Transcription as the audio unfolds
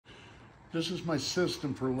This is my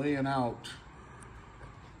system for laying out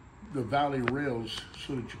the Valley rails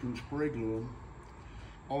so that you can spray glue them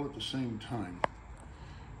all at the same time.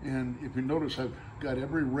 And if you notice, I've got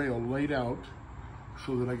every rail laid out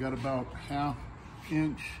so that I got about 1/2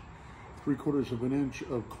 inch, 3/4 of an inch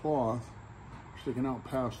of cloth sticking out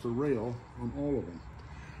past the rail on all of them.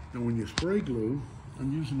 Now when you spray glue,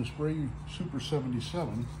 I'm using the Spray Super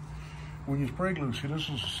 77. When you spray glue, see, this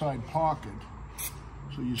is a side pocket.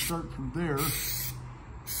 So you start from there,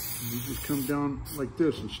 and you just come down like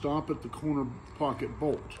this and stop at the corner pocket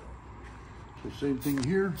bolt. So same thing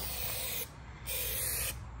here.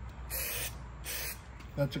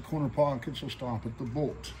 That's a corner pocket, so stop at the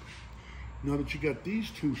bolt. Now that you got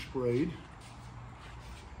these two sprayed,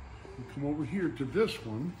 you come over here to this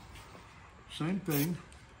one, same thing.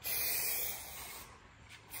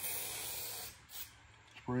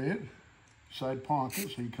 Spray it, side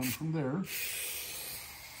pocket, so you come from there.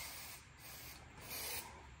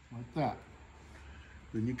 Like that.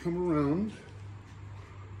 Then you come around.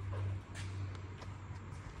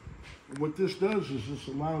 And what this does is this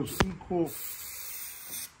allows equal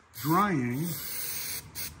drying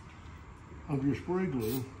of your spray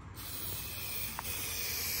glue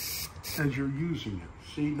as you're using it.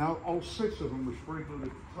 See, now all 6 of them are spray glued at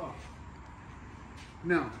the top.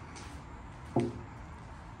 Now,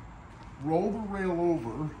 roll the rail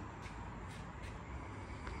over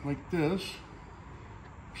like this.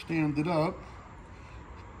 Stand it up,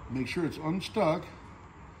 make sure it's unstuck,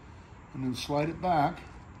 and then slide it back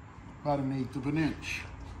about 1/8 of an inch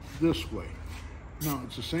this way. Now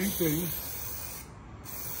it's the same thing,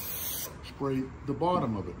 spray the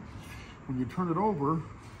bottom of it. When you turn it over,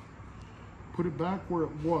 put it back where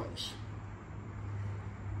it was.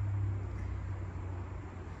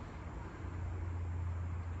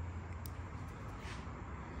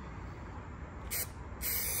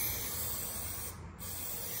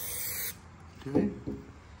 Okay.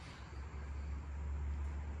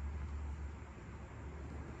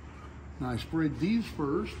 Now I sprayed these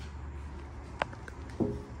first.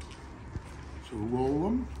 So roll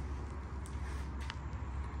them.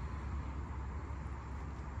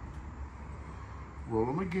 Roll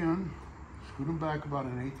them again. Scoot them back about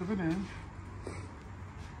 1/8 of an inch.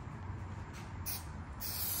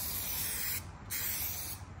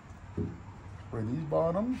 Spray these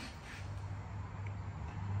bottoms.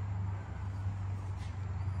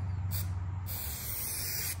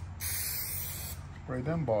 Spray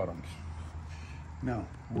them bottoms. Now,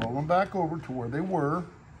 roll them back over to where they were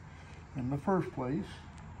in the first place.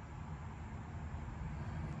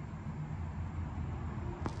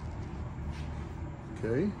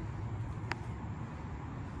 Okay.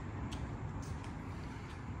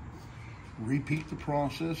 Repeat the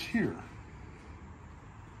process here.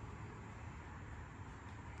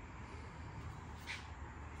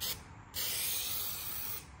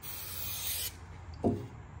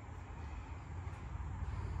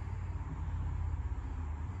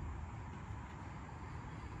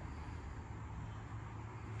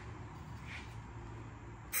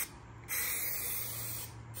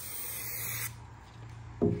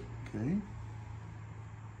 Okay.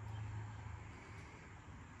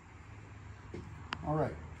 All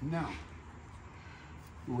right, now,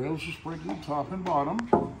 the rails are sprinkled top and bottom.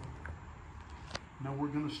 Now we're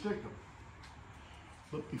gonna stick them.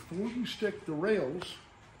 But before you stick the rails,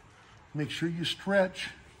 make sure you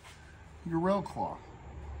stretch your rail cloth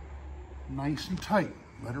nice and tight.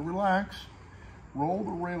 Let it relax. Roll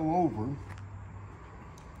the rail over.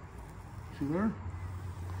 See there?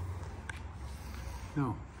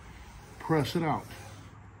 Now, press it out.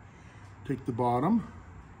 Take the bottom,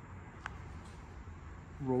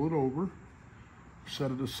 roll it over,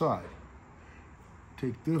 set it aside.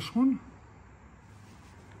 Take this one,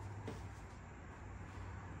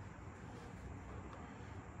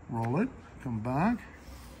 roll it, come back,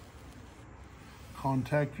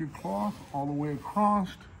 contact your cloth all the way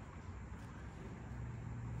across,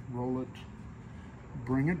 roll it,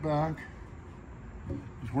 bring it back,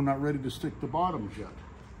 because we're not ready to stick the bottoms yet.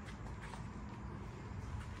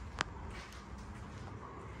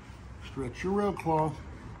 Stretch your rail cloth.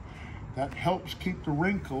 That helps keep the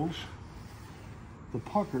wrinkles, the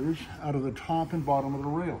puckers, out of the top and bottom of the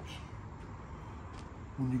rails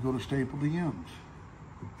when you go to staple the ends.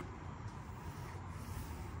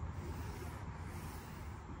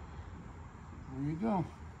 There you go.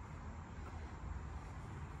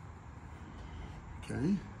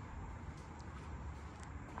 Okay.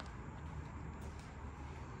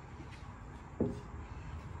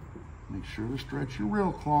 Make sure to stretch your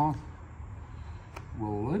rail cloth.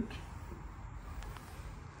 Roll it.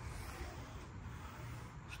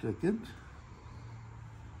 Stick it.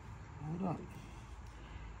 Hold up.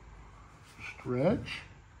 Stretch,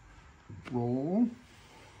 roll,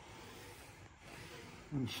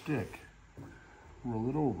 and stick. Roll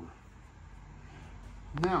it over.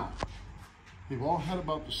 Now, they've all had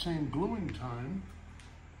about the same gluing time.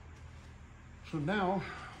 So now,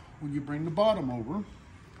 when you bring the bottom over,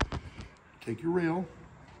 take your rail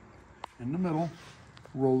in the middle,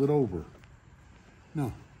 roll it over.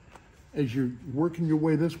 Now, as you're working your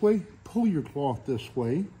way this way, pull your cloth this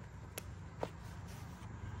way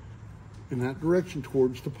in that direction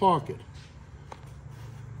towards the pocket.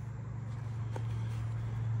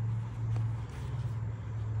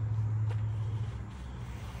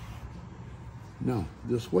 Now,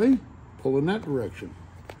 this way, pull in that direction.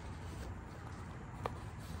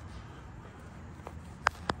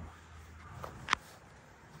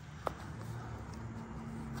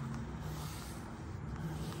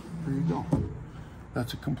 There you go.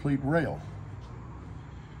 That's a complete rail.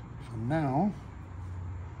 So now,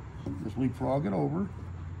 just leapfrog it over.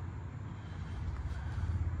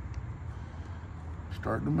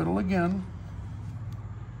 Start in the middle again.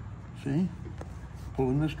 See? Pull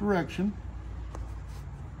in this direction.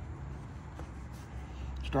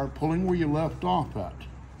 Start pulling where you left off at.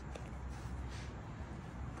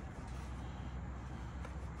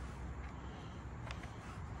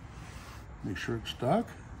 Make sure it's stuck.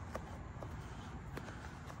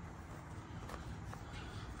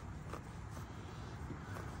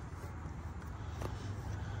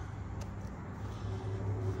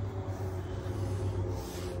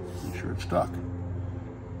 Make sure it's stuck.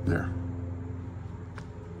 There.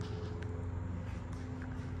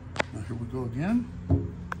 Now here we go again.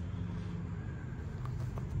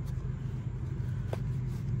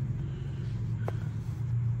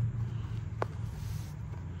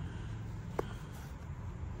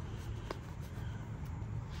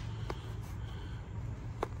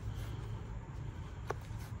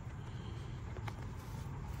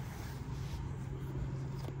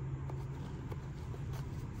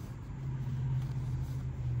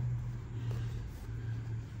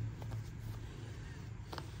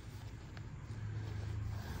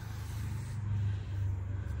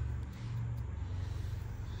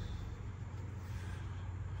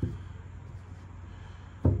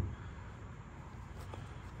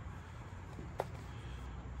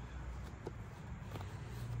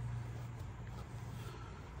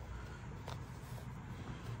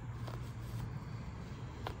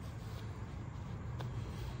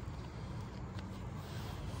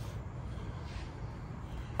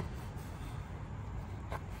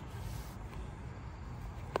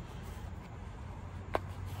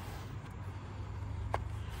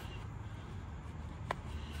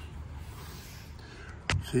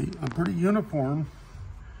 See, I'm pretty uniform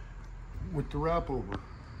with the wrap over.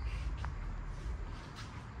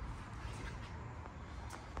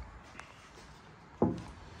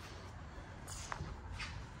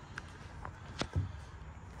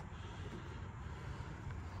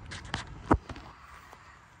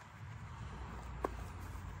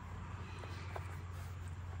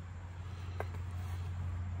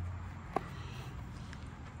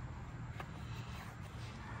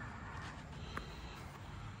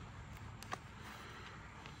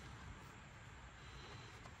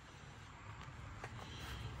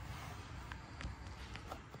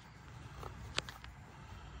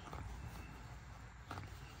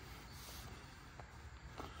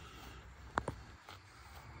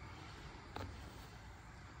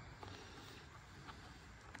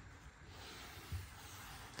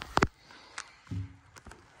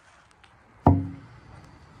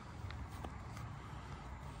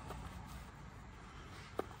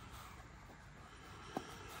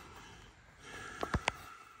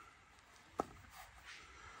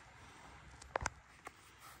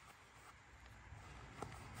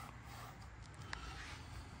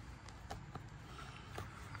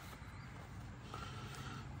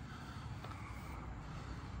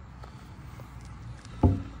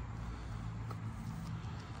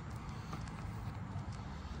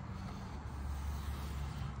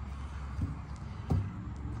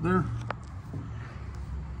 There.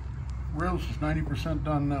 Rails is 90%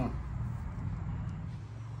 done now.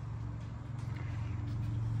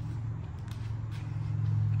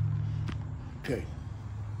 Okay.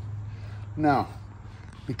 Now,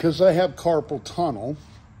 because I have carpal tunnel,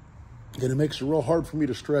 and it makes it real hard for me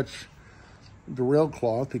to stretch the rail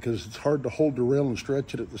cloth because it's hard to hold the rail and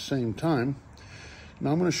stretch it at the same time.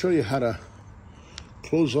 Now I'm going to show you how to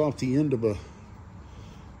close off the end of a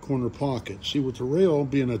corner pocket. See, with the rail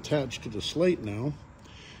being attached to the slate now,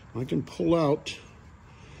 I can pull out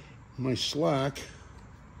my slack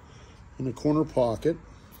in the corner pocket.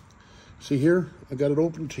 See here, I got it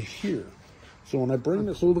open to here. So when I bring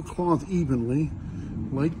this, hold the cloth evenly,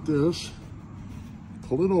 like this,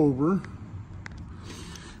 pull it over,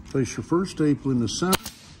 place your first staple in the center,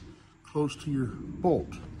 close to your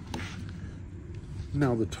bolt.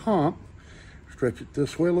 Now the top, stretch it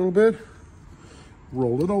this way a little bit,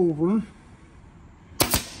 roll it over,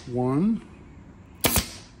 1,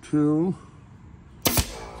 2,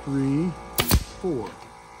 3, 4.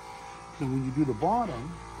 Now when you do the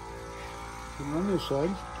bottom, put it on this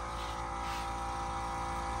side.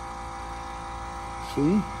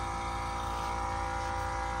 See?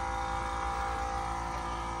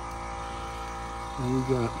 And we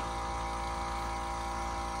got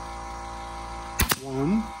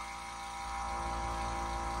 1,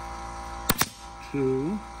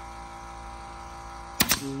 2,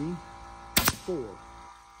 3, 4.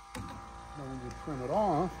 Now when you trim it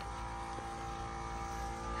off,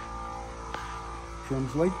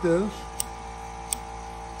 trims like this.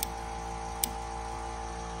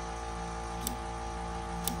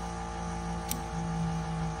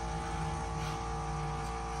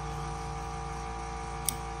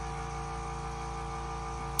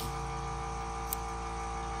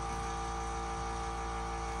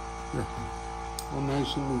 There, all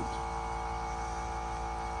nice and neat.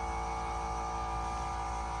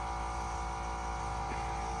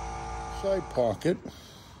 Side pocket,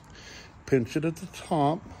 pinch it at the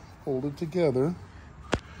top, hold it together,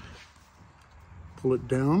 pull it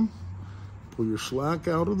down, pull your slack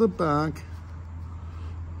out of the back,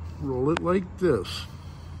 roll it like this.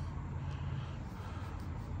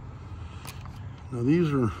 Now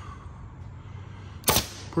these are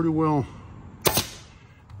pretty well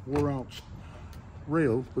wore out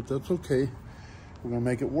rails, but that's okay. We're gonna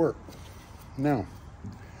make it work. Now,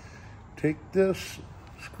 take this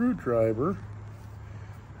screwdriver,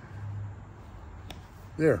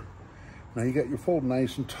 there. Now you got your fold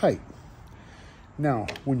nice and tight. Now,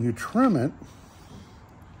 when you trim it,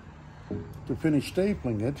 to finish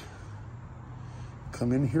stapling it,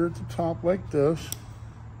 come in here at the top like this,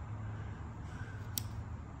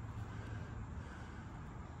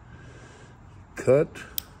 cut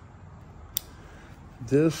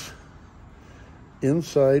this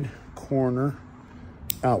inside corner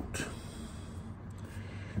out.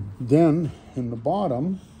 Then in the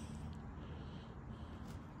bottom,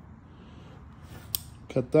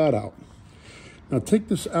 cut that out. Now take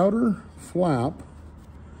this outer flap,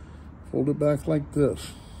 fold it back like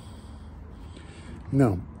this.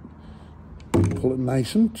 Now, pull it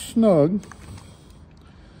nice and snug,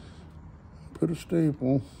 put a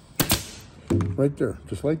staple right there,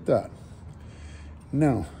 just like that.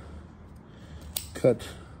 Now, cut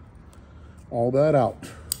all that out.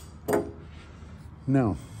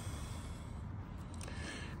 Now,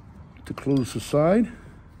 to close the side,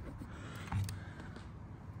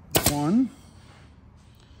 1,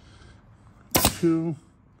 2,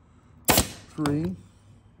 3,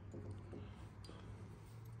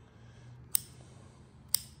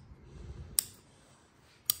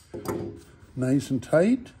 nice and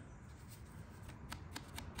tight,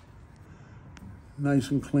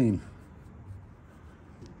 nice and clean.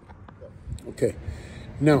 Okay,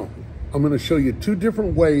 now I'm going to show you 2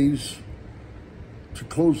 different ways to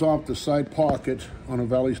close off the side pocket on a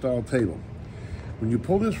Valley style table. When you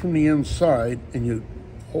pull this from the inside and you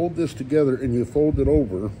hold this together and you fold it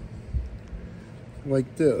over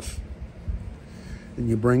like this, and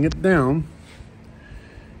you bring it down,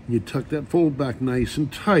 you tuck that fold back nice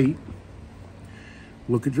and tight,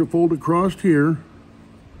 look at your fold across here,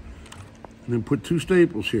 and then put 2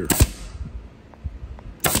 staples here.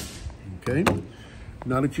 Okay,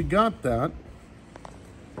 now that you got that,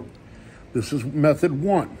 this is method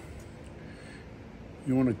 1.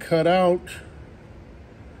 You want to cut out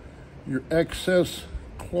your excess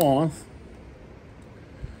cloth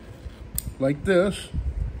like this,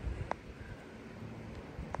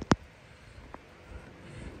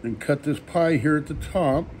 and cut this pie here at the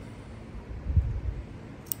top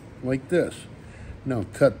like this. Now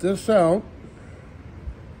cut this out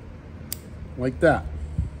like that.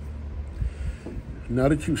 Now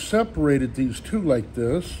that you've separated these 2 like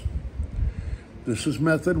this, this is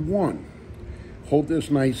method 1. Hold this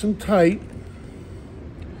nice and tight.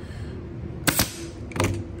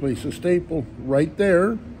 Place a staple right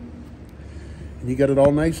there. And you got it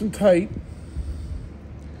all nice and tight.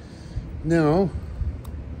 Now,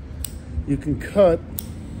 you can cut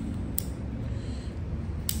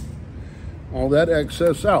all that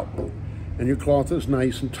excess out. And your cloth is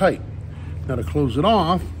nice and tight. Now to close it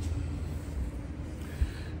off,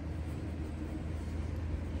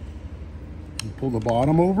 pull the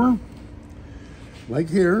bottom over, like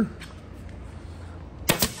here,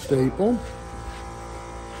 staple,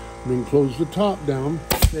 then close the top down,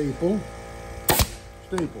 staple,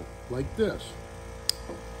 staple, like this.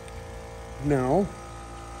 Now,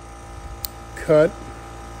 cut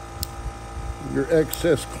your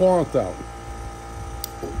excess cloth out.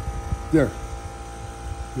 There.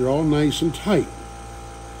 You're all nice and tight.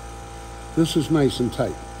 This is nice and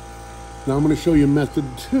tight. Now I'm going to show you method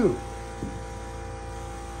 2.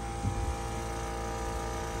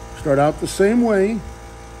 Start out the same way.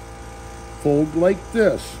 Fold like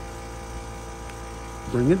this.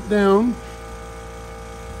 Bring it down.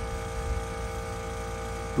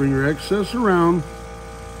 Bring your excess around.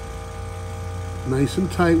 Nice and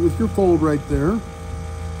tight with your fold right there.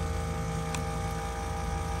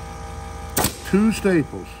 2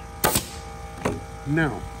 staples.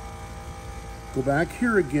 Now, go back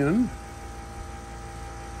here again.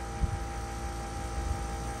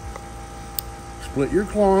 Split your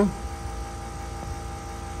claw.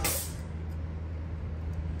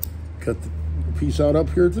 Cut the piece out up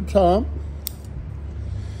here at the top.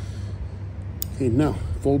 Okay, now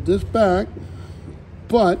fold this back,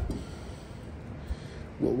 but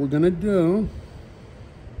what we're going to do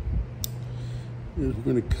is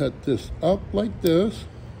we're going to cut this up like this.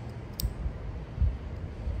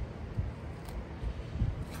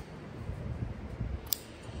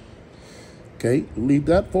 Okay, leave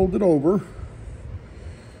that folded over.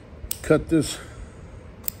 Cut this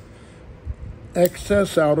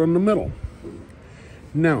excess out on the middle.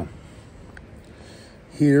 Now,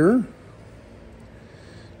 here,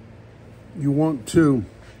 you want to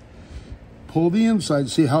pull the inside.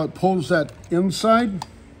 See how it pulls that inside?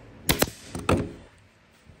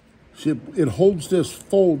 See, it holds this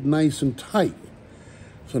fold nice and tight.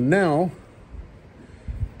 So now,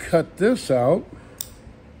 cut this out.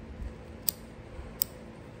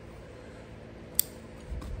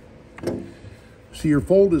 See, your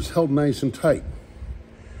fold is held nice and tight.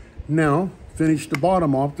 Now, finish the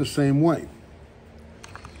bottom off the same way.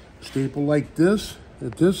 Staple like this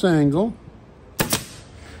at this angle,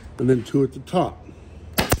 and then 2 at the top.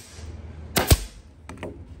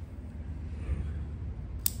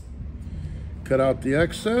 Cut out the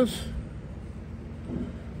excess.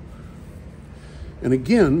 And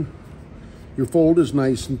again, your fold is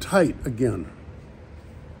nice and tight again.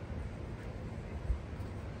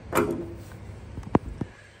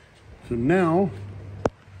 So now,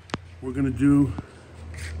 we're going to do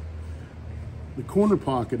the corner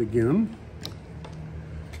pocket again.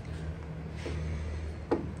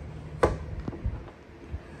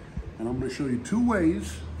 And I'm going to show you 2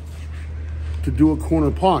 ways to do a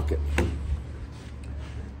corner pocket.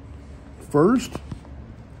 First,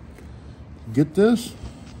 get this,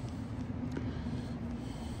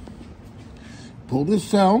 pull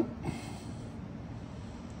this out,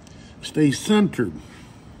 stay centered.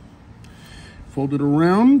 Fold it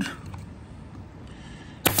around,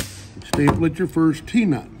 staple at your first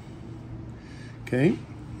T-nut. Okay,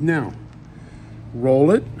 now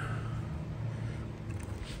roll it,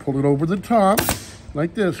 pull it over the top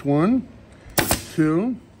like this. 1,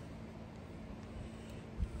 2,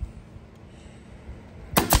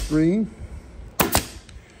 3,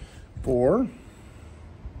 4.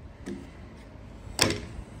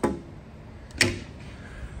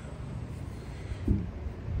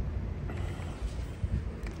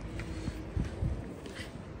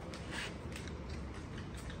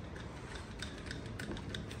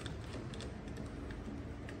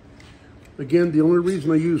 Again, the only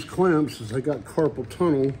reason I use clamps is I got carpal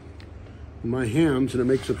tunnel in my hands and it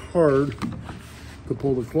makes it hard to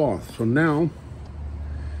pull the cloth. So now,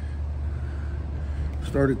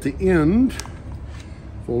 start at the end,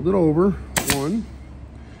 fold it over, 1,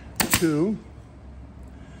 2,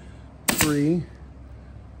 3,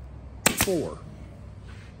 4.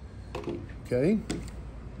 Okay.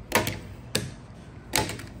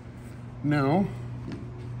 Now,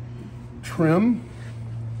 trim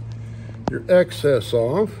your excess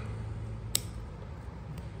off.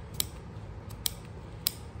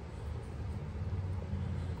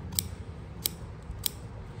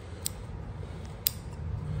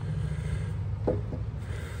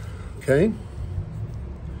 Okay.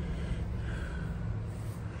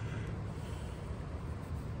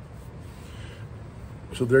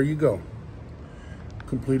 So there you go.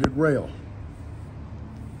 Completed rail.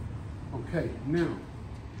 Okay, now,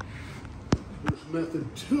 there's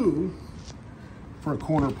method 2 for a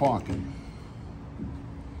corner pocket.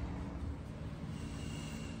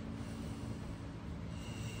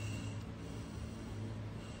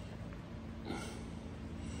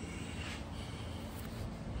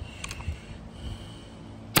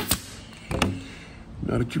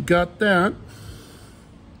 Now that you've got that,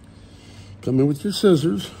 come in with your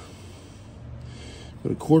scissors,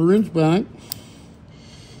 put a 1/4 inch back,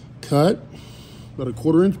 cut, about a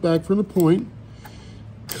 1/4 inch back from the point,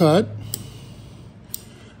 cut,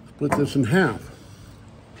 split this in half.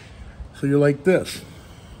 So you're like this.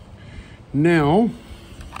 Now,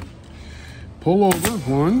 pull over,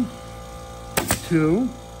 1, 2,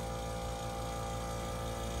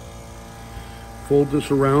 fold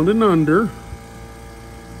this around and under,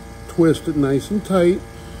 twist it nice and tight,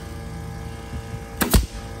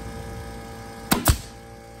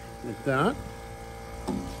 like that.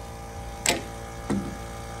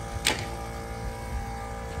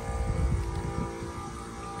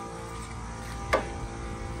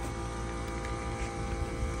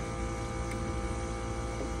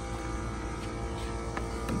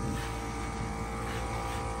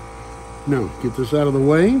 Now, get this out of the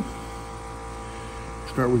way.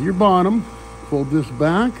 Start with your bottom, fold this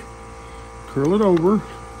back, curl it over.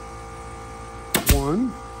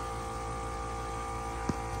 1,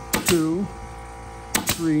 2,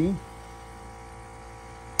 3,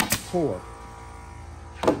 4.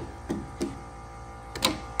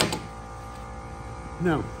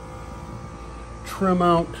 Now, trim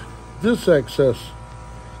out this excess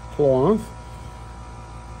cloth.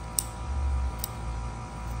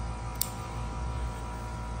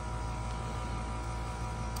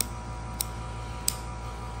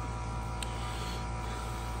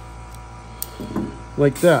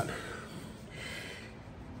 Like that.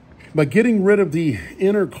 By getting rid of the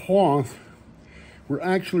inner cloth, we're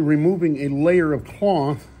actually removing a layer of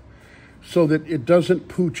cloth so that it doesn't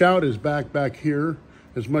pooch out as back here,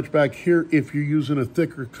 as much back here if you're using a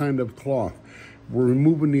thicker kind of cloth. We're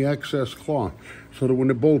removing the excess cloth so that when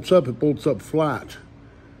it bolts up flat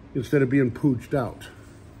instead of being pooched out.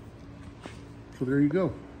 So there you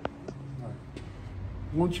go.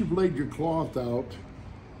 Once you've laid your cloth out,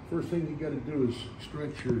 first thing you got to do is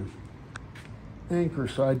stretch your anchor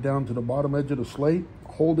side down to the bottom edge of the slate,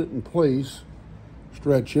 hold it in place,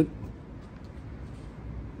 stretch it.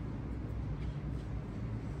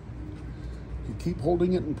 You keep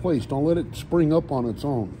holding it in place, don't let it spring up on its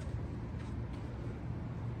own.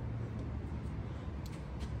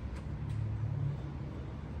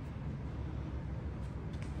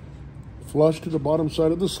 Flush to the bottom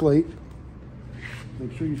side of the slate.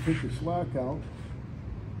 Make sure you take your slack out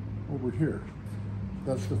over here.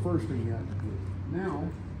 That's the first thing you have to do. Now,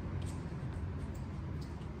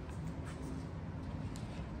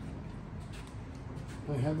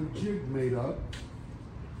 I have a jig made up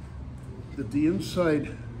that the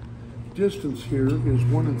inside distance here is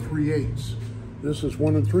 1 3/8. This is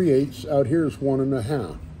 1 3/8. Out here is 1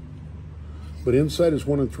 1/2. But inside is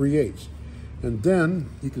 1 3/8. And then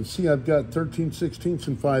you can see I've got 13/16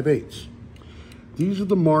 and 5/8. These are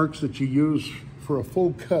the marks that you use for a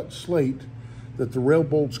full cut slate that the rail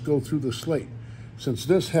bolts go through the slate. Since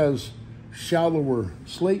this has shallower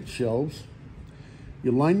slate shelves,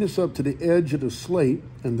 you line this up to the edge of the slate,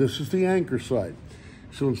 and this is the anchor side.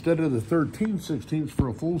 So instead of the 13/16 for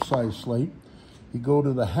a full size slate, you go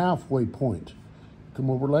to the halfway point. Come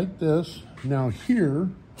over like this. Now here,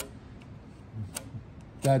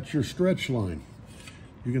 that's your stretch line.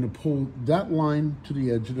 You're going to pull that line to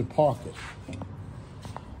the edge of the pocket.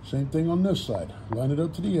 Same thing on this side. Line it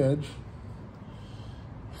up to the edge,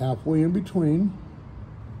 halfway in between,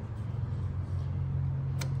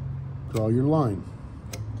 draw your line.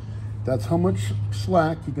 That's how much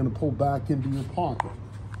slack you're going to pull back into your pocket.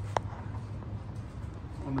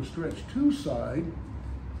 On the stretch 2 side,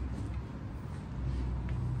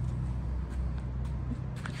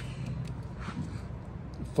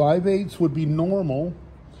 (5/8) would be normal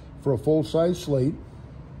for a full-size slate.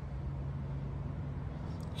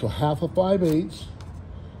 So half of 5/8,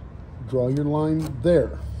 draw your line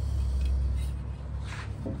there.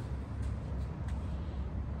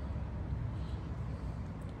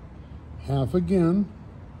 Half again,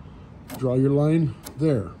 draw your line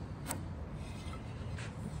there.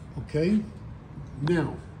 Okay,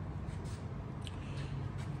 now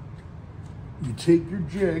you take your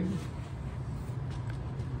jig,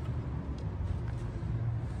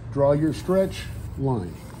 draw your stretch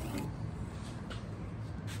line.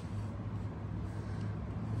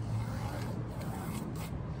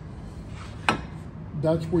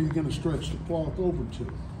 That's where you're going to stretch the cloth over to.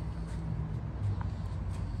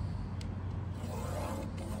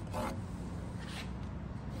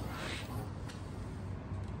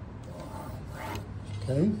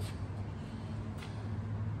 Okay.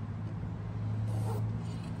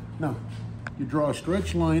 Now, you draw a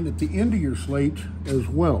stretch line at the end of your slate as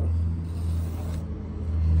well.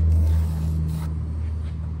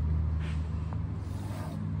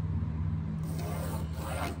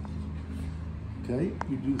 Okay,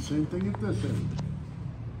 you do the same thing at this end.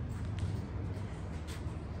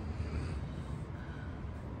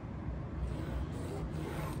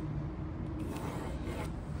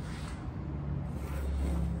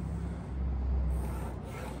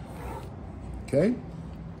 Okay.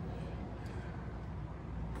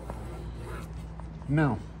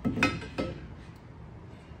 Now,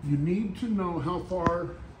 you need to know how far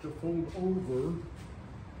to fold over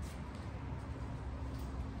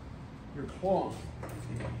your cloth.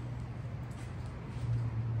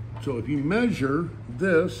 So if you measure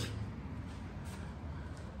this,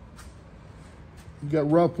 you got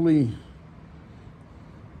roughly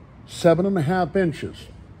 7.5 inches.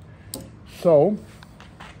 So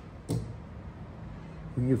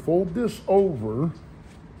when you fold this over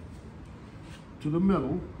to the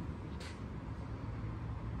middle,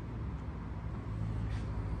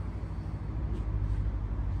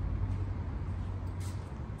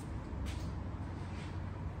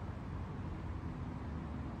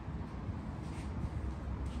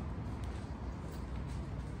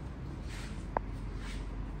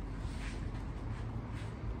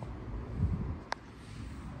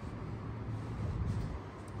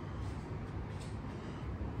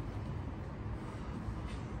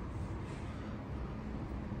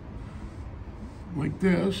 like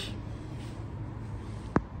this.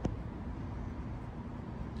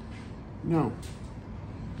 Now,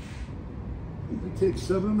 if we take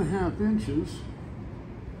 7.5 inches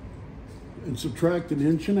and subtract 1.5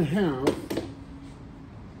 inches,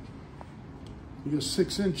 you get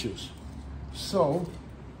 6 inches. So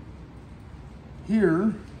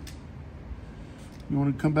here, you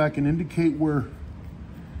want to come back and indicate where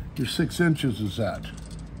your 6 inches is at.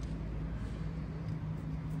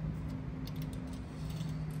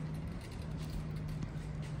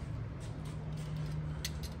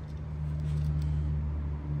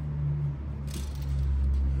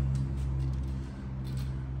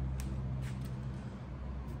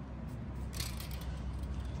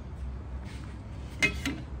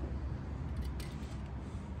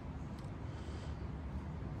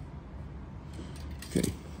 Okay,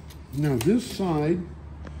 now this side,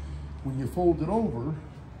 when you fold it over,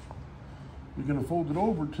 you're going to fold it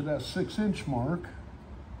over to that 6-inch mark,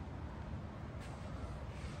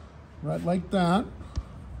 right like that.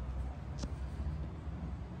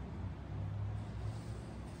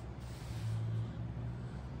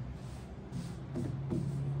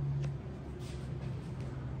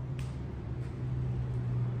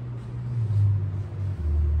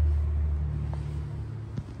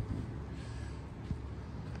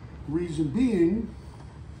 Reason being,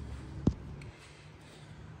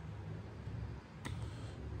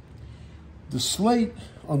 the slate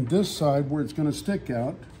on this side where it's going to stick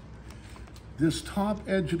out, this top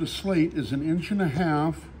edge of the slate is 1.5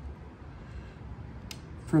 inches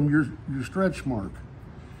from your stretch mark.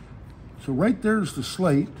 So right there's the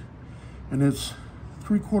slate, and it's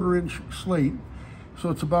 3/4 inch slate, so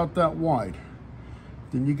it's about that wide.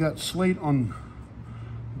 Then you got slate on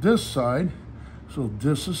this side. So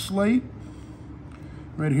this is slate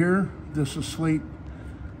right here, this is slate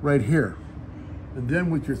right here. And then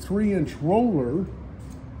with your 3-inch roller,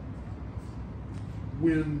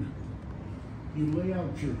 when you lay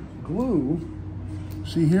out your glue,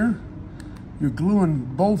 see here? You're gluing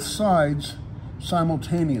both sides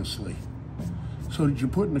simultaneously. So that you're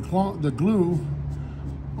putting the glue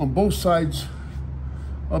on both sides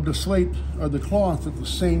of the slate or the cloth at the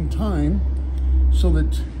same time, so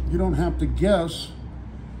that you don't have to guess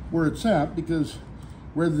where it's at, because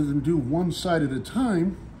rather than do one side at a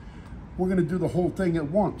time, we're going to do the whole thing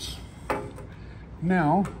at once.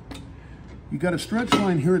 Now, you got a stretch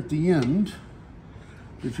line here at the end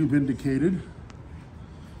that you've indicated,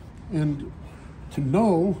 and to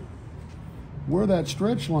know where that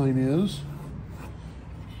stretch line is,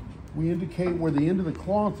 we indicate where the end of the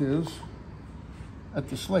cloth is at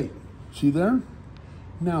the slate. See there?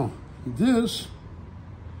 Now, this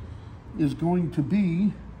is going to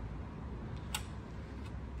be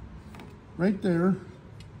right there,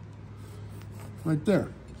 right there.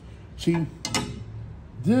 See,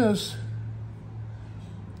 this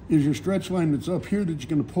is your stretch line that's up here that you're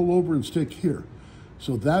going to pull over and stick here.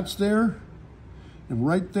 So that's there, and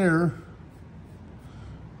right there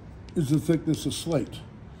is the thickness of slate.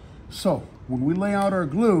 So when we lay out our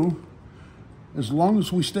glue, as long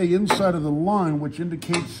as we stay inside of the line, which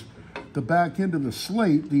indicates the back end of the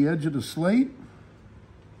slate, the edge of the slate,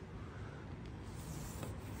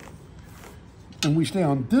 and we stay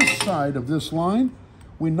on this side of this line,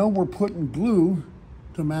 we know we're putting glue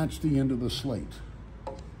to match the end of the slate.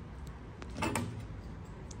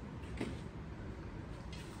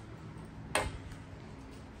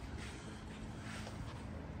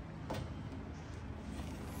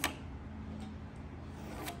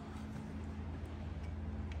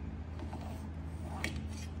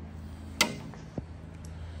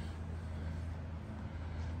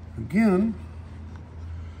 Again,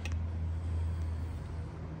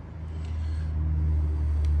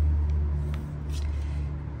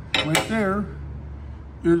 right there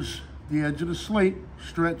is the edge of the slate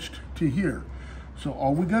stretched to here. So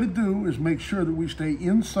all we got to do is make sure that we stay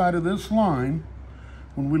inside of this line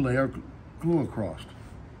when we lay our glue across.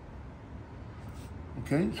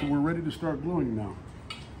 Okay, so we're ready to start gluing now.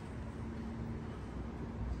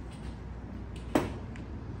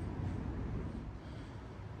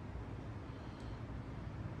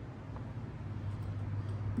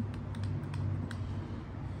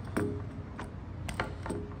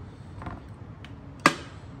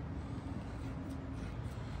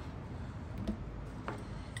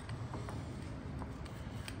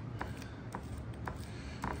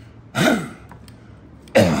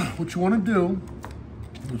 What you want to do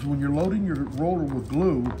is when you're loading your roller with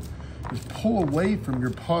glue is pull away from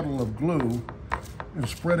your puddle of glue and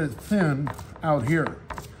spread it thin out here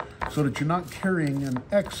so that you're not carrying an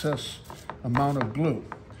excess amount of glue.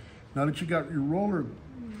 Now that you got your roller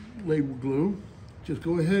laid with glue, just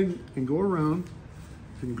go ahead and go around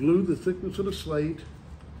and glue the thickness of the slate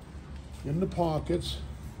in the pockets.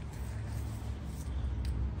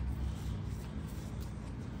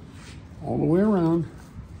 All the way around.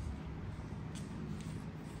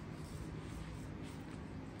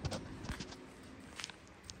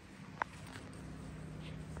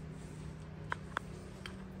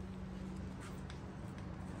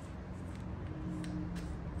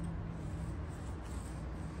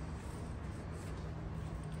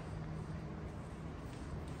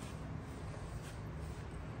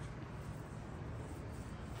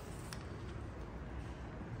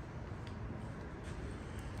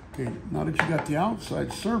 Okay, now that you got the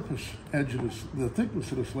outside surface edge of the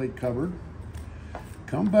thickness of the slate covered,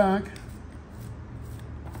 come back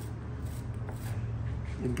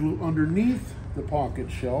and glue underneath the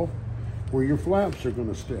pocket shelf where your flaps are going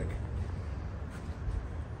to stick.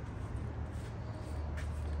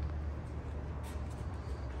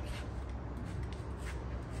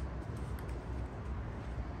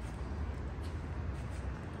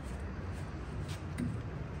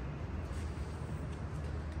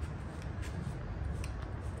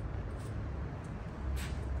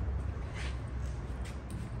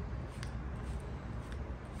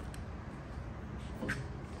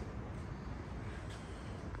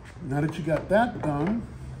 Now that you got that done,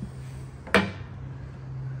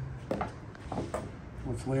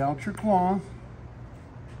 let's lay out your cloth.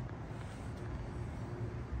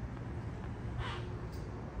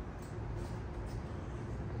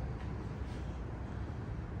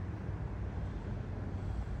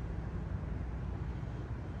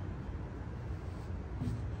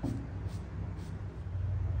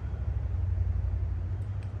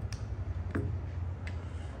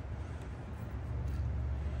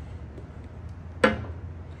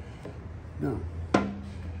 Now,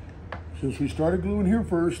 since we started gluing here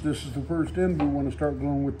first, this is the first end we want to start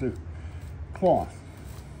gluing with the cloth.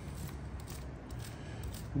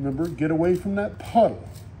 Remember, get away from that puddle.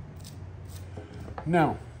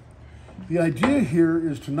 Now, the idea here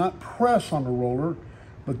is to not press on the roller,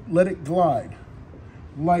 but let it glide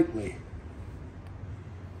lightly.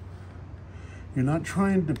 You're not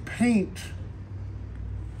trying to paint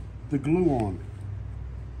the glue on.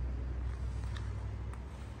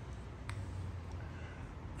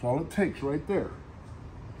 That's all it takes right there.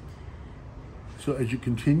 So as you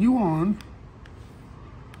continue on,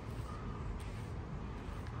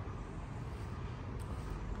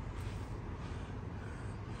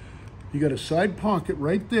 you got a side pocket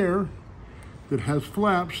right there that has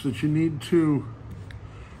flaps that you need to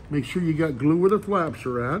make sure you got glue where the flaps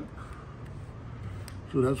are at.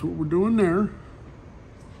 So that's what we're doing there.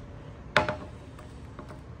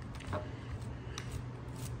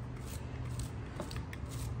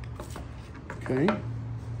 Okay,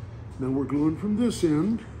 now we're gluing from this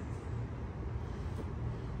end.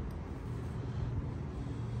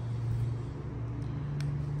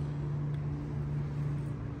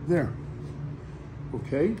 There.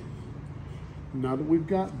 Okay, now that we've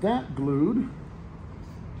got that glued,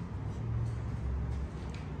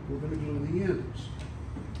 we're going to glue the ends.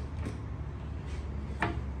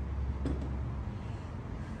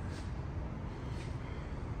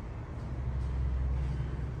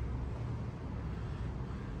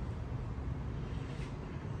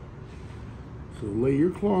 So lay your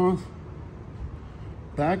cloth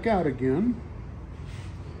back out again,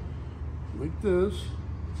 like this.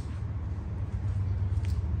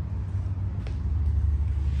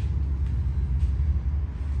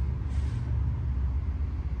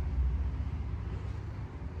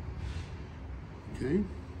 Okay,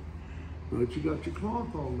 Now that you got your cloth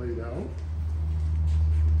all laid out,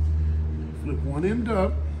 flip one end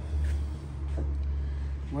up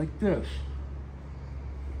like this.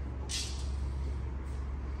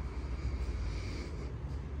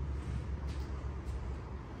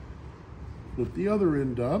 Flip the other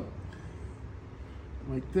end up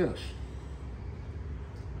like this.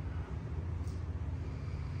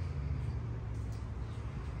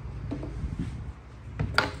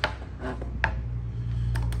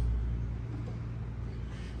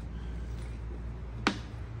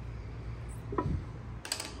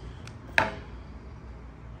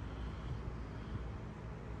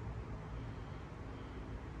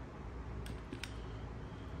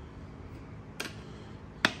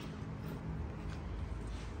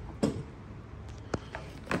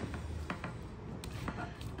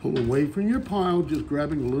 Pull away from your pile, just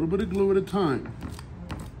grabbing a little bit of glue at a time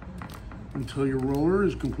until your roller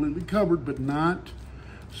is completely covered but not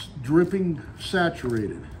dripping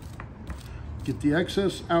saturated. Get the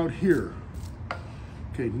excess out here.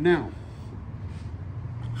 Okay, now,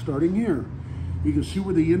 starting here, you can see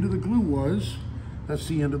where the end of the glue was. That's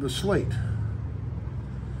the end of the slate.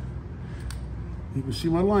 You can see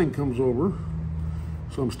my line comes over.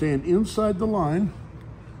 So I'm staying inside the line.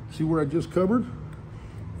 See where I just covered?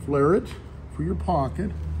 Flare it for your pocket.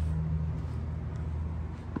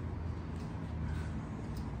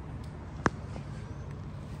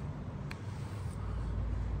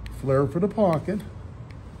 Flare for the pocket.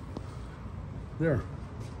 There.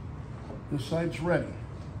 This side's ready.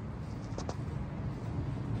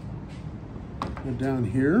 And down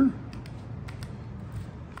here,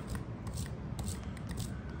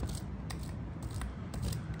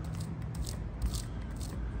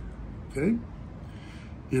 okay,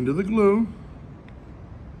 into the glue,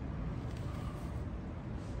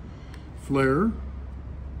 flare,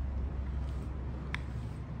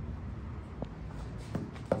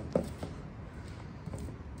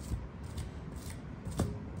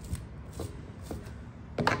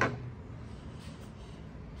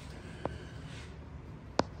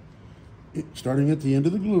 starting at the end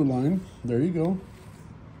of the glue line. There you go.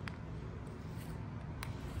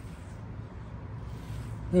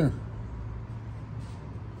 There.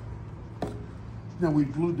 Now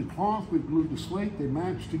we've glued the cloth, we've glued the slate, they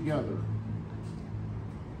match together.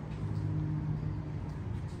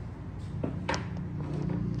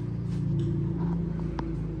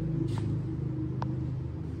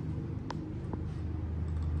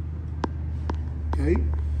 Okay,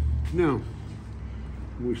 now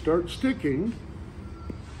when we start sticking,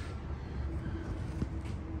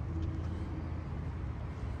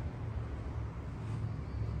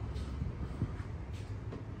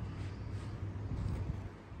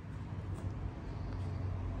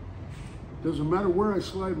 doesn't matter where I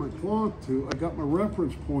slide my cloth to, I got my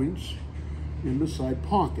reference points in the side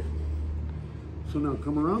pocket. So now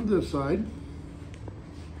come around this side.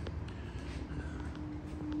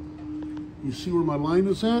 You see where my line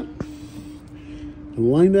is at? I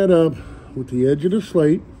line that up with the edge of the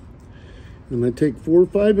slate, and I take 4 or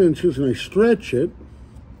 5 inches and I stretch it,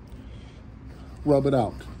 rub it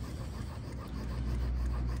out.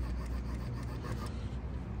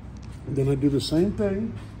 And then I do the same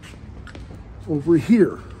thing over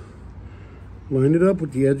here. Line it up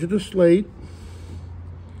with the edge of the slate,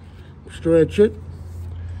 stretch it,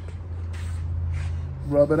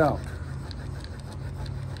 rub it out.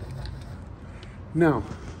 Now,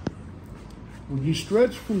 when you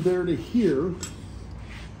stretch from there to here,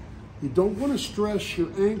 you don't want to stress your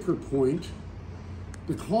anchor point.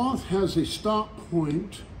 The cloth has a stop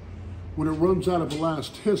point when it runs out of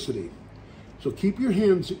elasticity. So keep your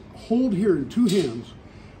hands, hold here in 2 hands,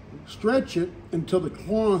 stretch it until the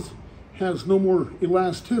cloth has no more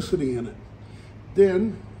elasticity in it.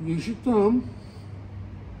 Then use your thumb,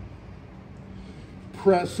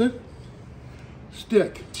 press it,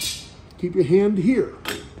 stick. Keep your hand here.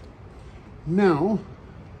 Now,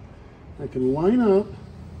 I can line up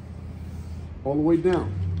all the way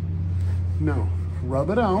down. Now,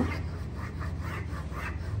 rub it out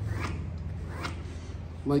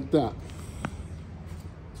like that.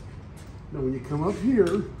 Now, when you come up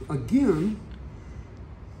here, again,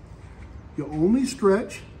 you only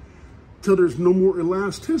stretch till there's no more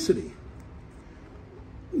elasticity.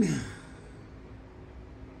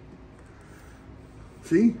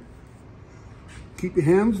 See? Keep your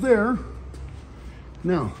hands there.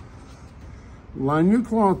 Now, line your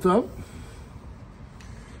cloth up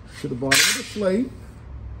to the bottom of the slate,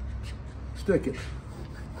 stick it.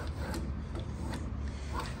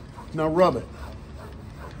 Now rub it.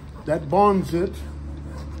 That bonds it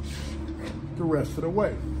the rest of the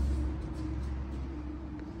way.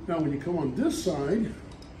 Now when you come on this side,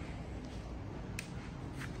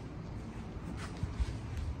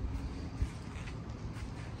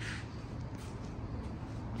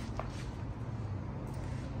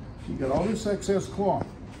 you got all this excess cloth.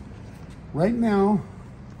 Right now,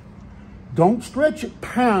 don't stretch it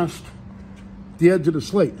past the edge of the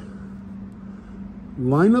slate.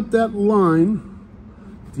 Line up that line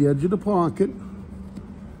at the edge of the pocket.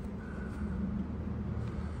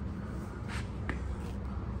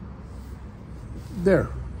 There.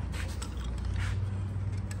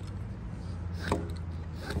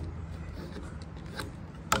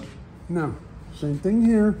 Now, same thing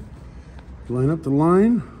here. Line up the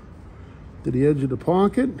line to the edge of the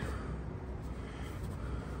pocket.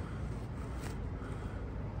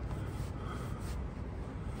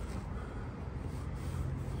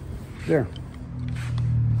 There.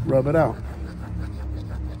 Rub it out.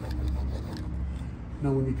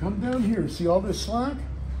 Now when you come down here, see all this slack?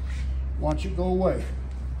 Watch it go away.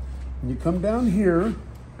 When you come down here,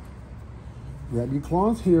 grab your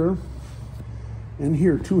cloth here and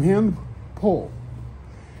here, two-hand pull.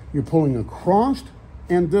 You're pulling across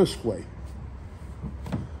and this way.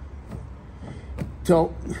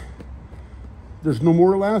 Till there's no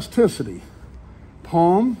more elasticity.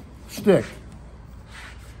 Palm, stick.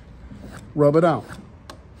 Rub it out.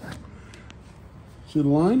 See the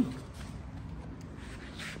line?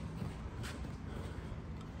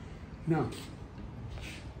 Now,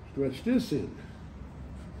 stretch this in.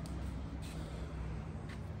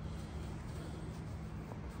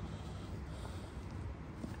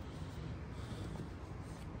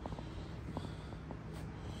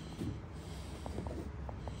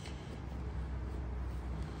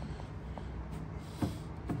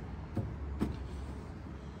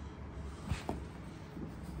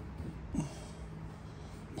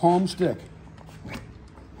 Palm stick.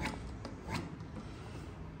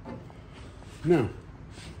 Now,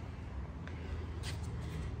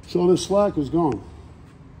 so this slack is gone.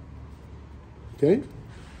 Okay?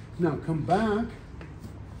 Now come back,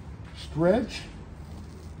 stretch,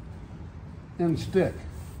 and stick.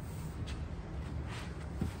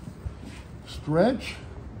 Stretch,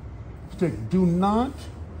 stick. Do not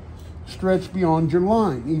stretch beyond your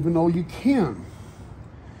line, even though you can.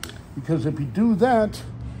 Because if you do that,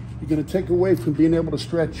 you're going to take away from being able to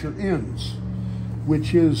stretch your ends,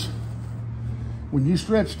 which is when you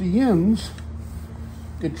stretch the ends,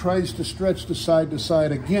 it tries to stretch the side to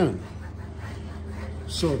side again.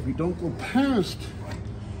 So if you don't go past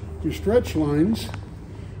your stretch lines,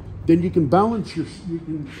 then you can balance you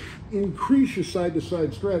can increase your side to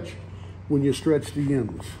side stretch when you stretch the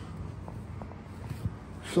ends.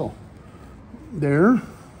 So there.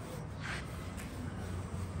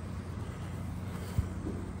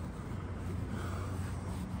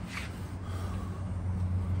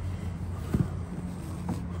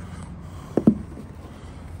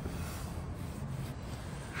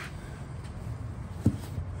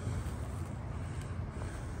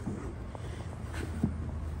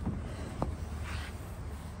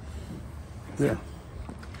 There.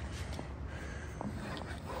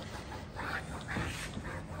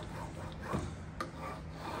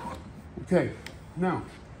 Okay, now,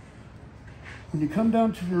 when you come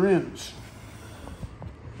down to your ends,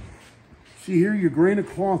 see here, your grain of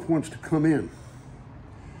cloth wants to come in.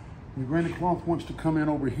 Your grain of cloth wants to come in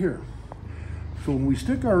over here. So when we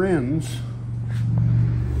stick our ends,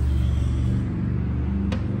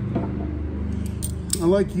 I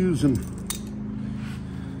like using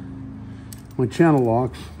my channel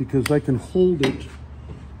locks because I can hold it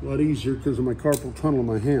a lot easier because of my carpal tunnel in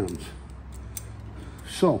my hands.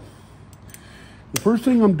 So, the first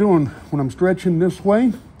thing I'm doing when I'm stretching this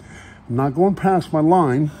way, I'm not going past my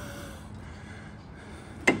line,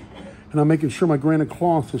 and I'm making sure my grain of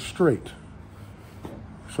cloth is straight.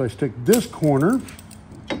 So I stick this corner,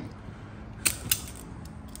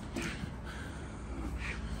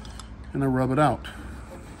 and I rub it out.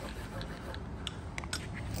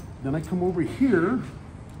 Then I come over here,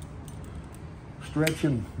 stretch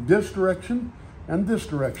in this direction and this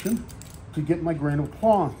direction to get my grain of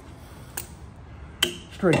cloth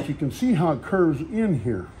straight. You can see how it curves in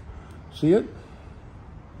here. See it?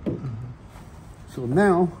 So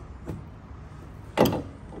now,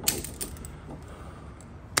 I'm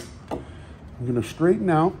going to straighten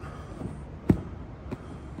out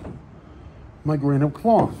my grain of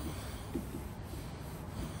cloth.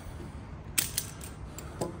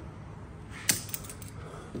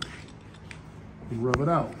 And rub it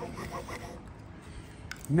out.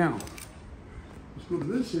 Now, let's go to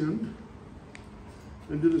this end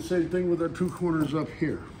and do the same thing with our two corners up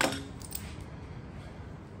here.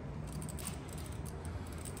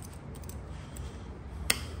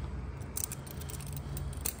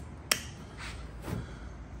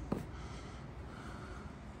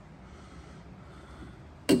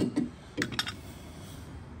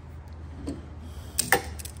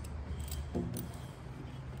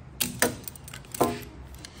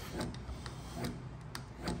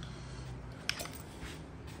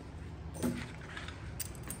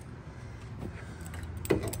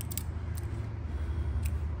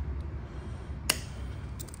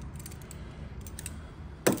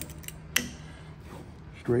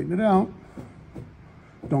 Straighten it out.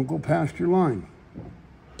 Don't go past your line.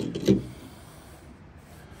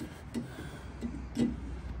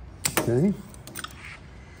 Okay.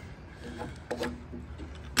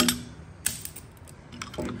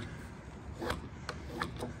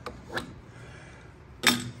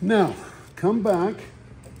 Now, come back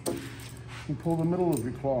and pull the middle of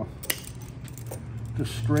your claw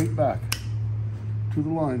just straight back to the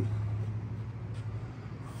line.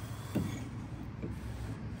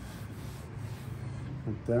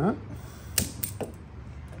 Like that.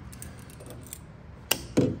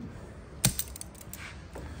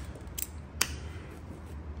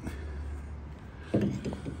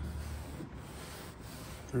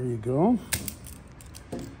 There you go.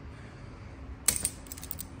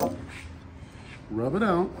 Rub it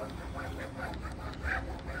out.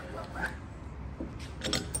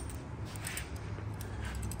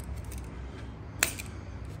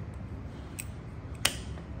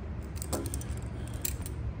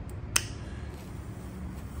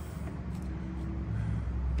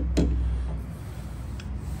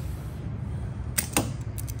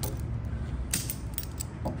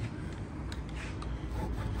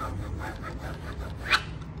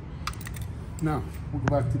 Now, we'll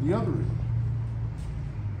go back to the other end.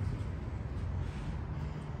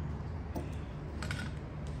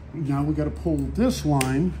 Now we got to pull this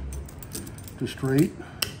line to straight.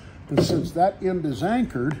 And since that end is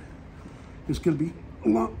anchored, it's going to be a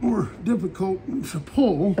lot more difficult to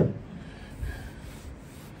pull.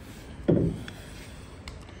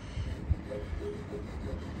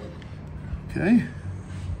 Okay.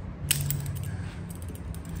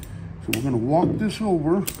 So we're going to walk this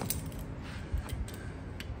over.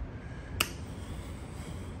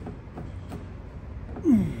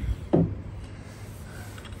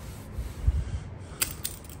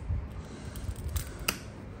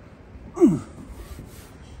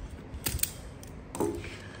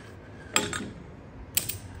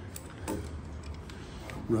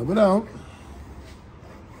 Rub it out.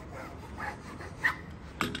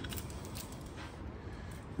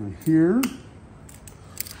 And here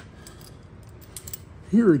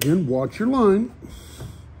again, watch your line.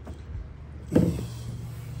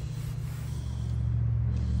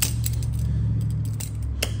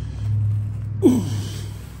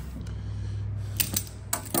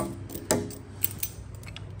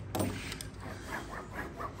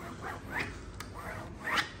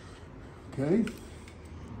 Okay.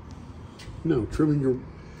 Now, trimming your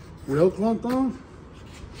rail cloth off,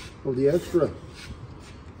 or the extra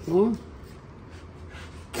cloth.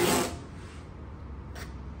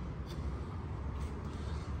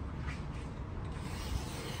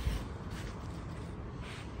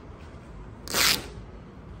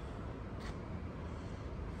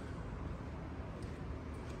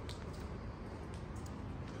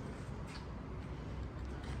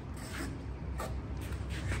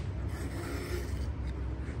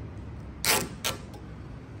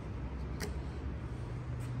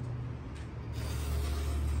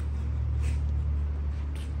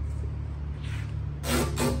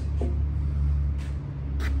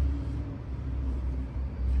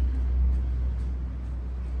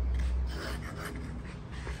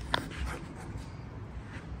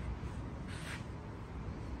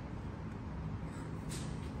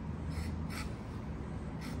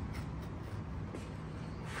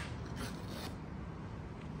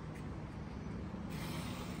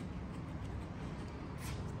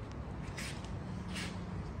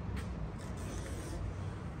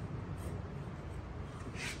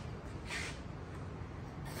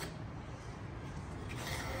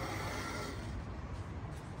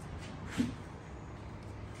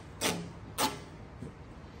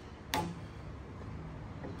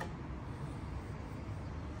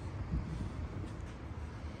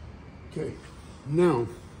 Okay, now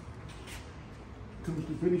comes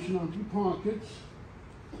to finishing off your pockets.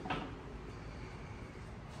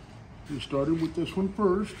 We started with this one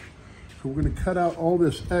first, so we're going to cut out all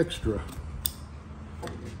this extra.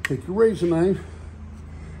 Take your razor knife,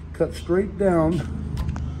 cut straight down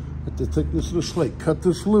at the thickness of the slate. Cut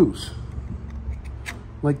this loose,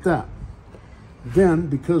 like that. Then,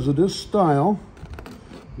 because of this style,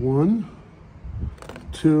 1,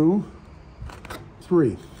 2,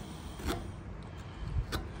 3.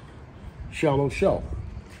 Shallow shell.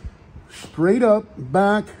 straight up,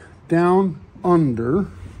 back, down, under,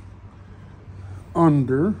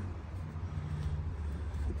 under,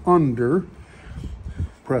 under.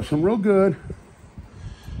 Press them real good.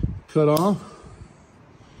 Cut off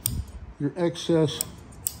your excess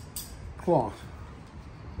cloth.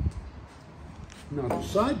 Now the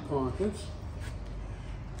side pockets,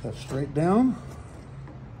 cut straight down,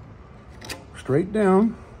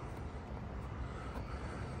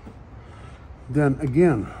 then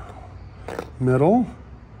again, middle,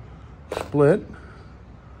 split,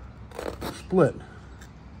 split.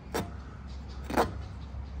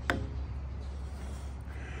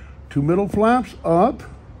 Two middle flaps, up,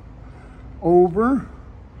 over,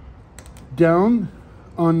 down,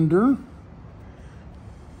 under,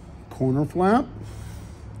 corner flap,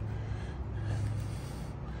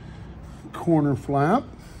 corner flap,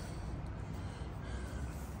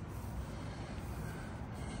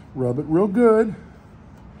 rub it real good,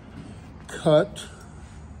 cut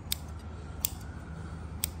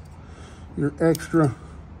your extra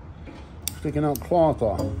sticking out cloth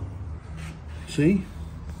off. See?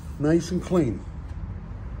 Nice and clean.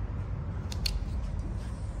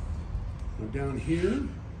 Now down here,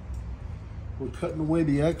 we're cutting away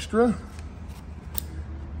the extra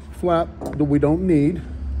flap that we don't need.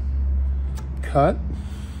 Cut,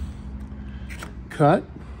 cut,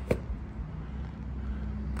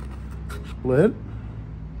 split,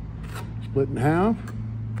 split in half,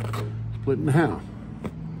 split in half.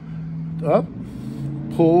 Up,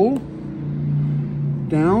 pull,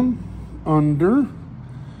 down, under,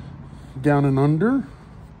 down and under,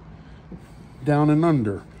 down and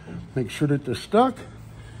under. Make sure that they're stuck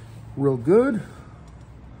real good.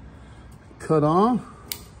 Cut off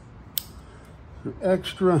your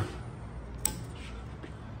extra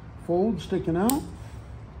fold sticking out.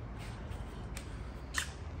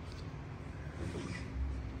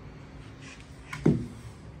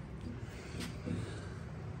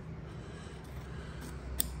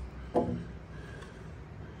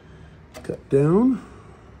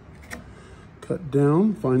 Cut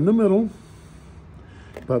down, find the middle,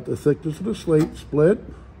 about the thickness of the slate, split,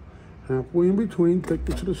 halfway in between,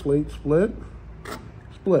 thickness of the slate, split,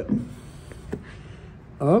 split.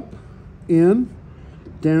 Up, in,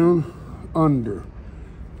 down, under.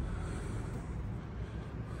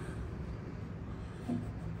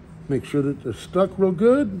 Make sure that they're stuck real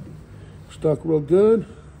good,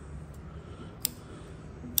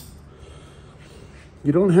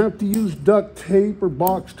 You don't have to use duct tape or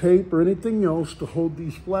box tape or anything else to hold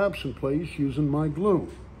these flaps in place using my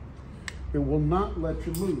glue. It will not let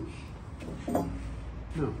you loose.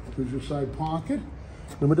 Now, here's your side pocket.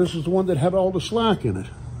 Remember, this is the one that had all the slack in it.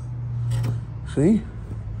 See?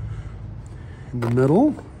 In the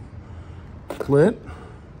middle, split,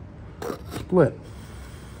 split.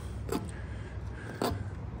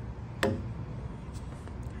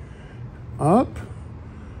 Up,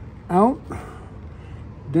 out,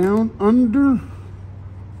 down, under,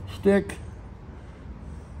 stick,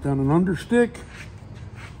 down and under stick,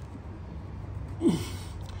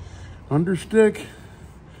 under stick,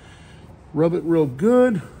 rub it real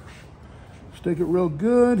good, stick it real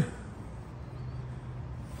good,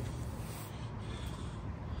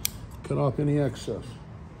 cut off any excess.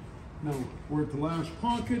 Now we're at the last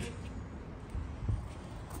pocket.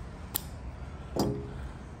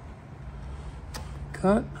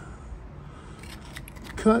 Cut,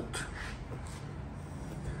 cut,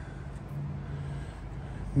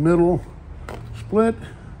 middle split,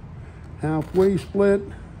 halfway split,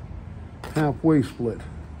 halfway split.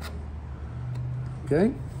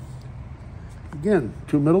 Okay? Again,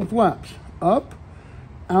 two middle flaps, up,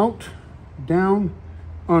 out, down,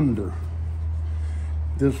 under.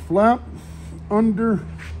 This flap, under,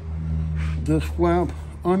 this flap,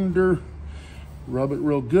 under, rub it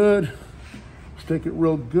real good, stick it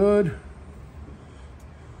real good,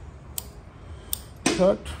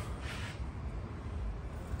 cut,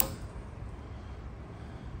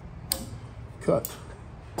 cut.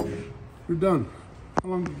 You're done. How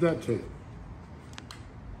long did that take?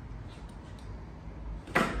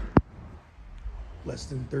 Less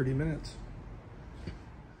than 30 minutes.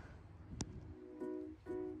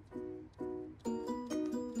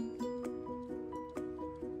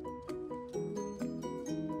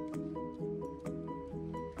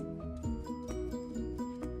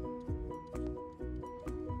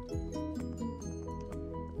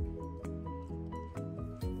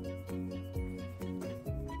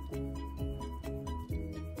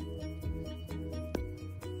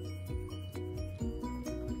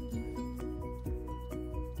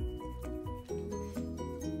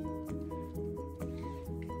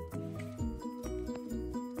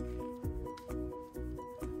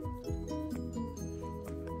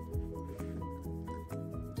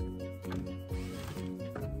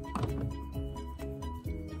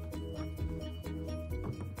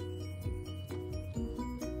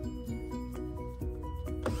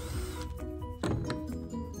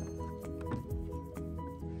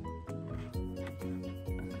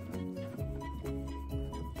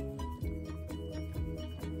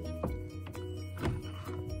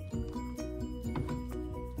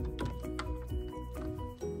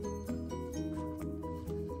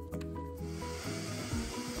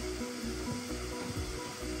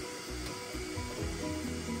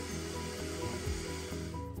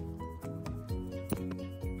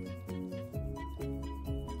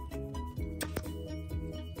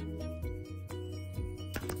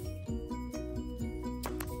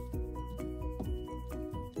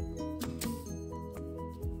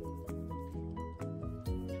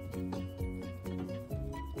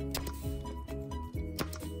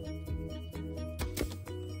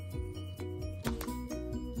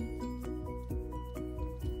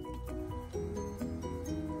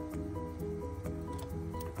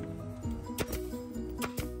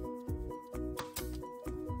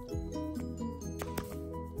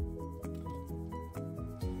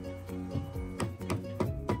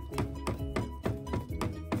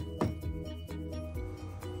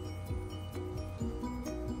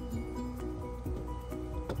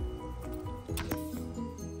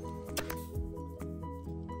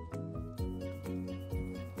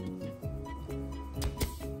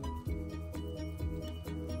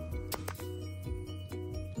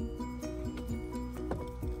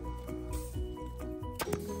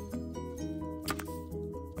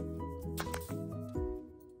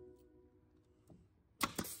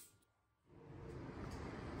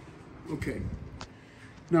 Okay.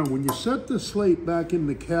 Now, when you set the slate back in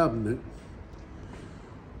the cabinet,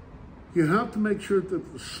 you have to make sure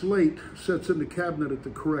that the slate sets in the cabinet at the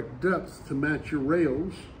correct depth to match your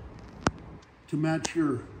rails, to match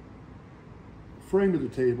your frame of the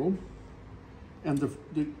table, and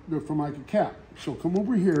the Formica cap. So come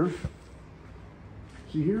over here.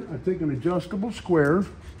 See here, I take an adjustable square,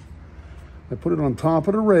 I put it on top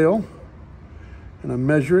of the rail, and I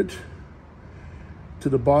measure it to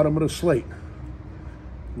the bottom of the slate.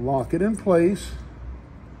 Lock it in place.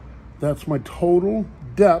 That's my total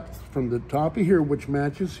depth from the top of here, which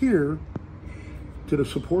matches here, to the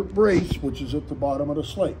support brace, which is at the bottom of the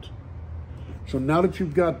slate. So now that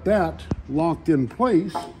you've got that locked in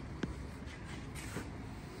place,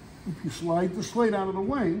 if you slide the slate out of the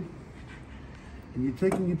way, and you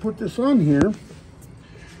take and you put this on here,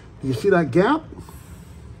 do you see that gap?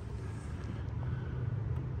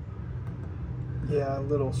 Yeah, a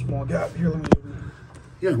little small gap here. Let me.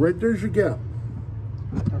 Yeah, right there's your gap.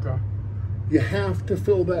 Okay. You have to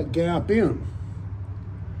fill that gap in.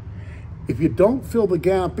 If you don't fill the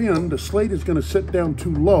gap in, the slate is going to sit down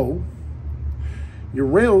too low. Your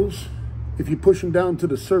rails, if you push them down to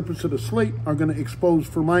the surface of the slate, are going to expose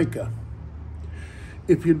Formica.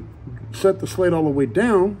 If you set the slate all the way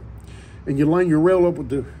down and you line your rail up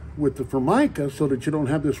with the Formica so that you don't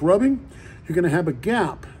have this rubbing, you're going to have a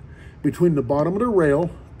gap between the bottom of the rail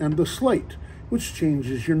and the slate, which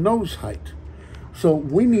changes your nose height. So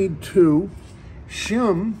we need to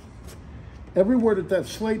shim everywhere that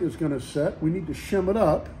slate is going to set. We need to shim it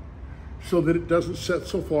up so that it doesn't set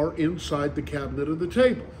so far inside the cabinet of the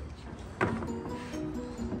table.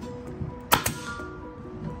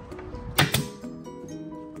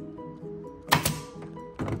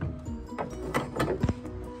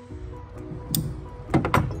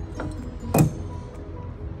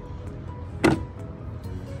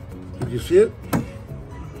 Did you see it?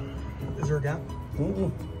 Is there a gap?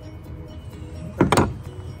 Mm-mm.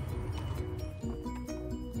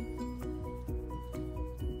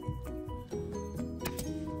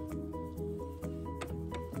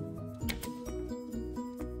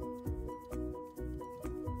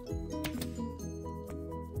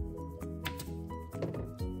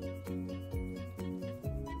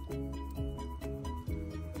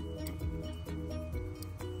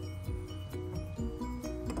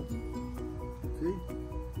 See?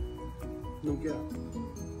 No gap.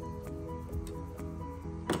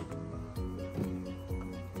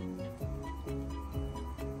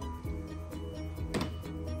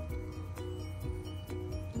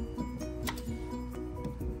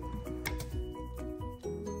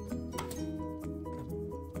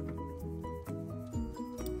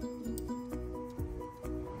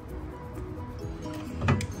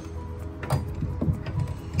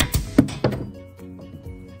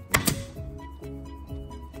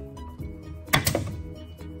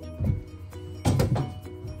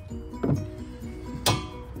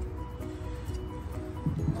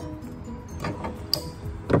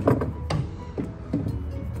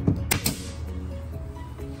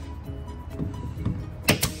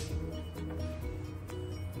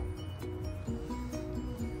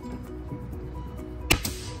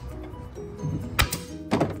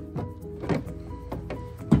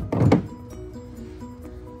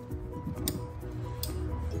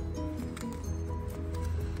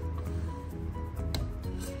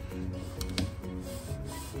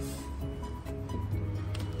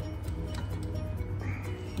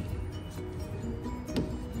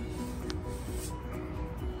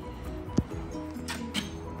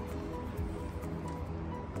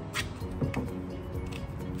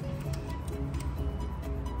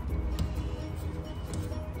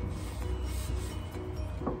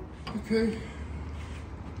 Okay.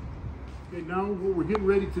 Okay, now what we're getting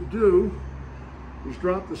ready to do is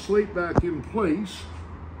drop the slate back in place.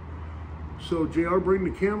 So JR, bring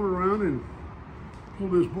the camera around and pull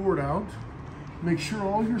this board out. Make sure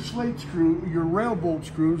all your your rail bolt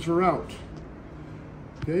screws are out.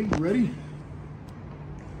 Okay, you ready?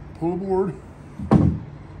 Pull the board.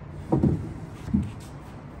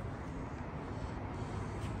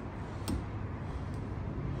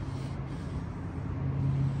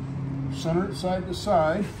 Center it side to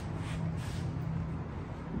side.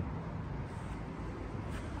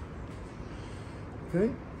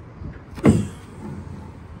 Okay.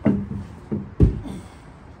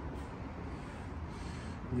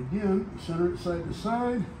 And again, center it side to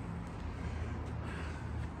side.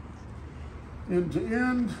 End to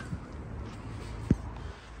end.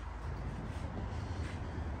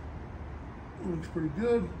 Looks pretty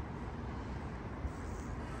good.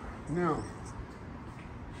 Now,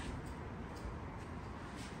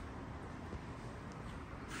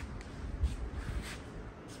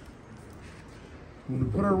 I'm going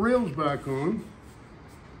to put our rails back on.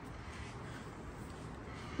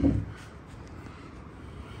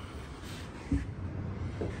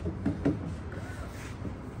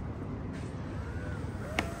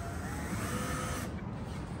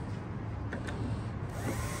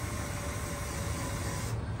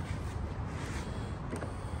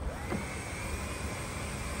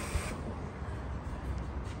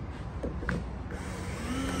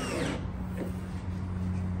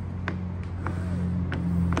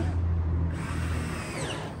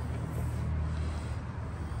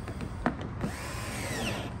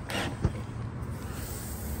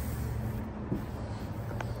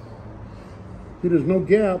 There's no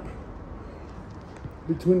gap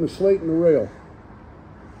between the slate and the rail.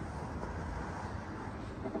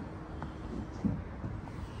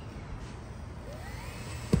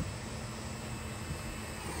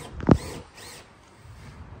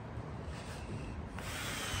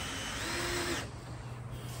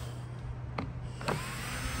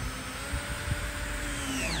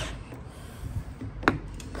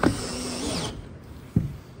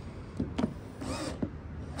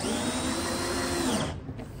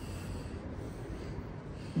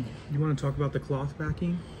 You want to talk about the cloth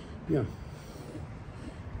backing? Yeah.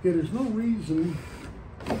 Yeah, there's no reason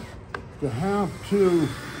to have to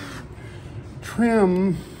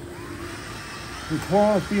trim the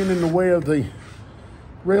cloth being in the way of the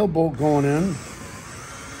rail bolt going in,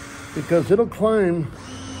 because it'll climb,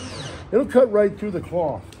 it'll cut right through the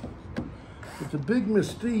cloth. It's a big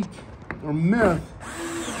mystique or myth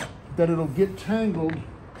that it'll get tangled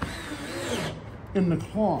in the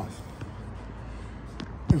cloth.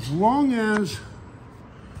 As long as,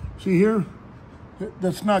 see here,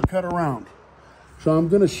 that's not cut around. So I'm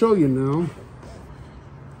going to show you now.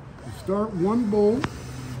 Start one bolt.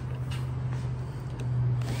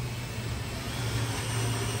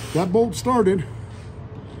 That bolt started.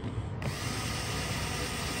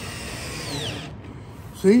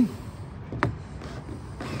 See?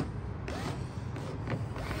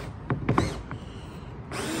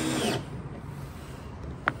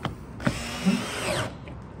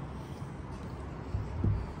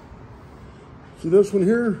 See this one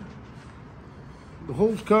here? The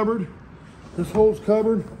hole's covered. This hole's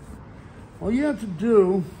covered. All you have to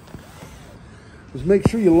do is make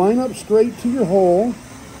sure you line up straight to your hole.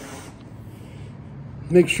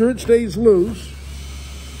 Make sure it stays loose.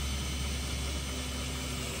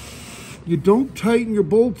 You don't tighten your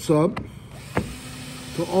bolts up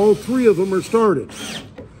till all three of them are started.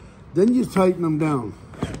 Then you tighten them down.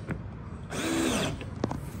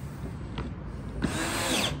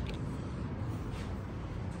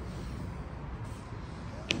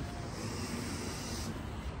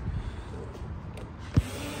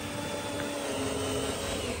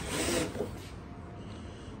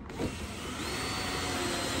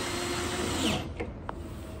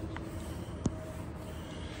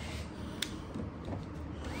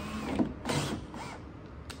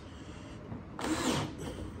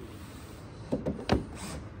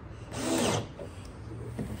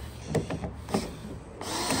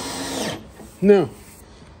 Now,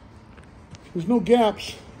 there's no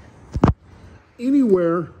gaps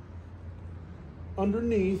anywhere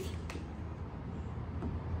underneath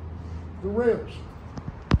the rails.